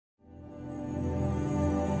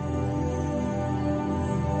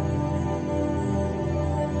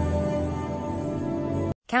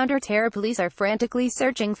Counter-terror police are frantically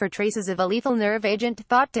searching for traces of a lethal nerve agent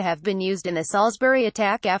thought to have been used in the Salisbury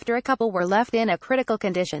attack after a couple were left in a critical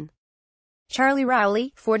condition. Charlie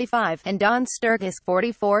Rowley, 45, and Don Sturgis,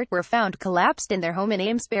 44, were found collapsed in their home in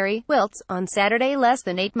Amesbury, Wilts, on Saturday, less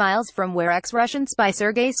than 8 miles from where ex-Russian spy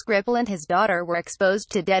Sergei Skripal and his daughter were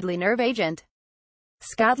exposed to deadly nerve agent.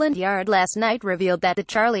 Scotland Yard last night revealed that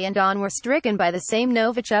Charlie and Don were stricken by the same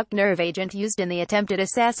Novichok nerve agent used in the attempted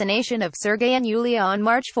assassination of Sergei and Yulia on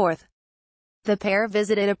March 4. The pair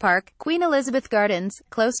visited a park, Queen Elizabeth Gardens,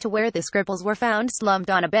 close to where the Skripals were found slumped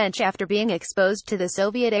on a bench after being exposed to the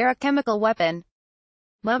Soviet-era chemical weapon.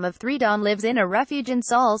 Mum of 3 Don lives in a refuge in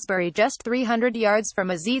Salisbury just 300 yards from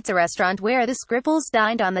a Zitza restaurant where the Skripals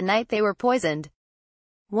dined on the night they were poisoned.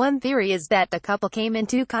 One theory is that the couple came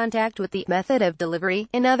into contact with the method of delivery,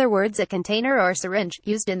 in other words a container or syringe,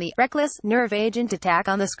 used in the reckless nerve agent attack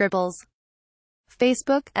on the Skripals.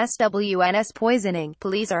 Facebook, SWNS poisoning.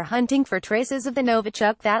 Police are hunting for traces of the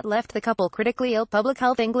Novichok that left the couple critically ill. Public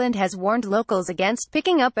Health England has warned locals against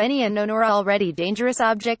picking up any unknown or already dangerous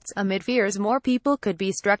objects, amid fears more people could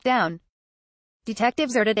be struck down.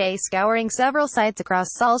 Detectives are today scouring several sites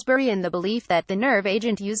across Salisbury in the belief that the nerve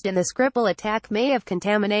agent used in the Skripal attack may have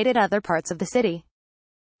contaminated other parts of the city.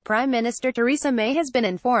 Prime Minister Theresa May has been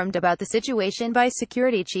informed about the situation by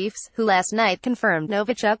security chiefs, who last night confirmed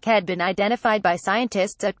Novichok had been identified by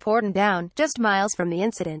scientists at Porton Down, just miles from the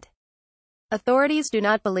incident. Authorities do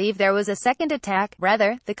not believe there was a second attack,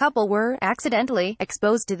 rather, the couple were accidentally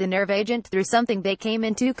exposed to the nerve agent through something they came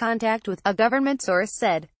into contact with, a government source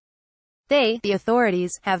said. The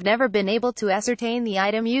authorities, have never been able to ascertain the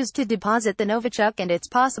item used to deposit the Novichok, and it's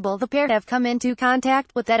possible the pair have come into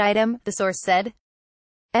contact with that item, the source said.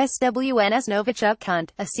 SWNS Novichok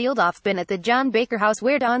hunt, a sealed-off bin at the John Baker house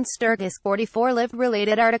where Don Sturgis, 44, lived.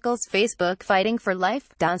 Related articles. Facebook fighting for life.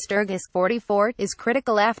 Don Sturgis, 44, is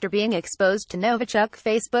critical after being exposed to Novichok.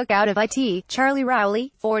 Facebook out of IT. Charlie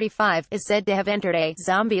Rowley, 45, is said to have entered a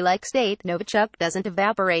zombie-like state. Novichok doesn't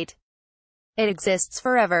evaporate. It exists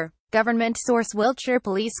forever. Government source. Wiltshire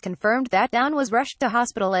Police confirmed that Don was rushed to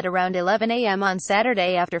hospital at around 11 a.m. on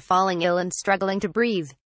Saturday after falling ill and struggling to breathe.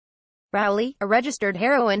 Rowley, a registered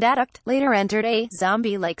heroin addict, later entered a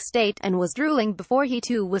zombie-like state and was drooling before he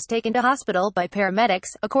too was taken to hospital by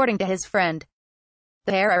paramedics, according to his friend.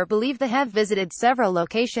 The pair are believed to have visited several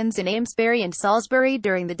locations in Amesbury and Salisbury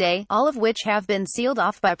during the day, all of which have been sealed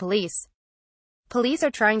off by police. Police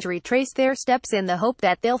are trying to retrace their steps in the hope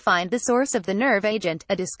that they'll find the source of the nerve agent,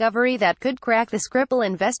 a discovery that could crack the Skripal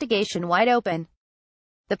investigation wide open.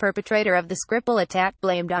 The perpetrator of the Skripal attack,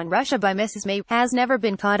 blamed on Russia by Mrs. May, has never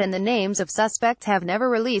been caught and the names of suspects have never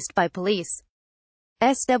released by police.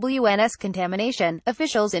 SWNS contamination.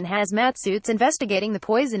 Officials in hazmat suits investigating the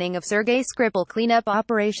poisoning of Sergei Skripal cleanup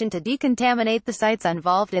operation to decontaminate the sites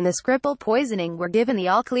involved in the Skripal poisoning were given the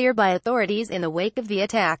all-clear by authorities in the wake of the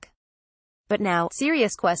attack. But now,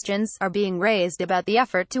 serious questions are being raised about the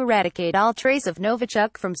effort to eradicate all trace of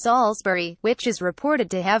Novichok from Salisbury, which is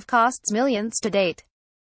reported to have cost millions to date.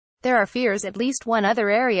 There are fears at least one other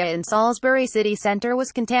area in Salisbury city centre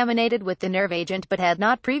was contaminated with the nerve agent but had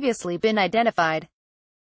not previously been identified.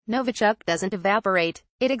 Novichok doesn't evaporate.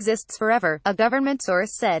 It exists forever, a government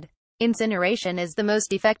source said. Incineration is the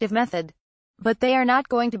most effective method. But they are not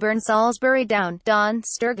going to burn Salisbury down. Don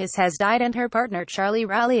Sturgis has died and her partner Charlie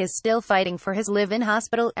Rowley is still fighting for his life in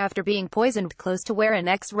hospital after being poisoned close to where an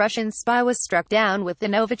ex-Russian spy was struck down with the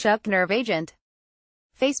Novichok nerve agent.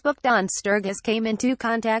 Facebook. Don Sturgis came into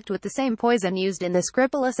contact with the same poison used in the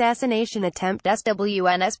Skripal assassination attempt.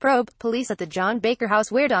 SWNS probe. Police at the John Baker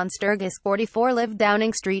house where Don Sturgis, 44, lived.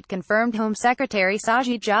 Downing Street confirmed Home Secretary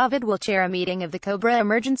Sajid Javid will chair a meeting of the Cobra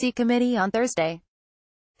Emergency Committee on Thursday.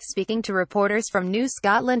 Speaking to reporters from New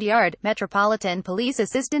Scotland Yard, Metropolitan Police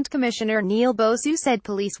Assistant Commissioner Neil Bosu said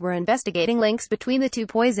police were investigating links between the two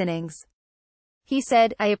poisonings. He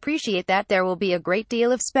said, "I appreciate that there will be a great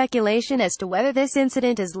deal of speculation as to whether this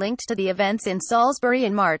incident is linked to the events in Salisbury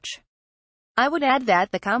in March. I would add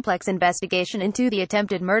that the complex investigation into the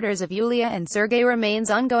attempted murders of Yulia and Sergei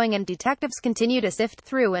remains ongoing and detectives continue to sift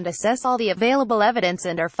through and assess all the available evidence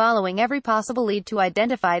and are following every possible lead to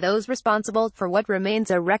identify those responsible for what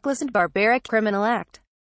remains a reckless and barbaric criminal act.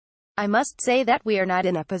 I must say that we are not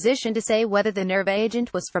in a position to say whether the nerve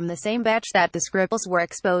agent was from the same batch that the Skripals were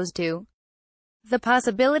exposed to. The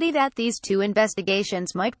possibility that these two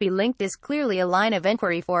investigations might be linked is clearly a line of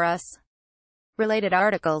inquiry for us." Related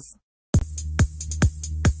articles.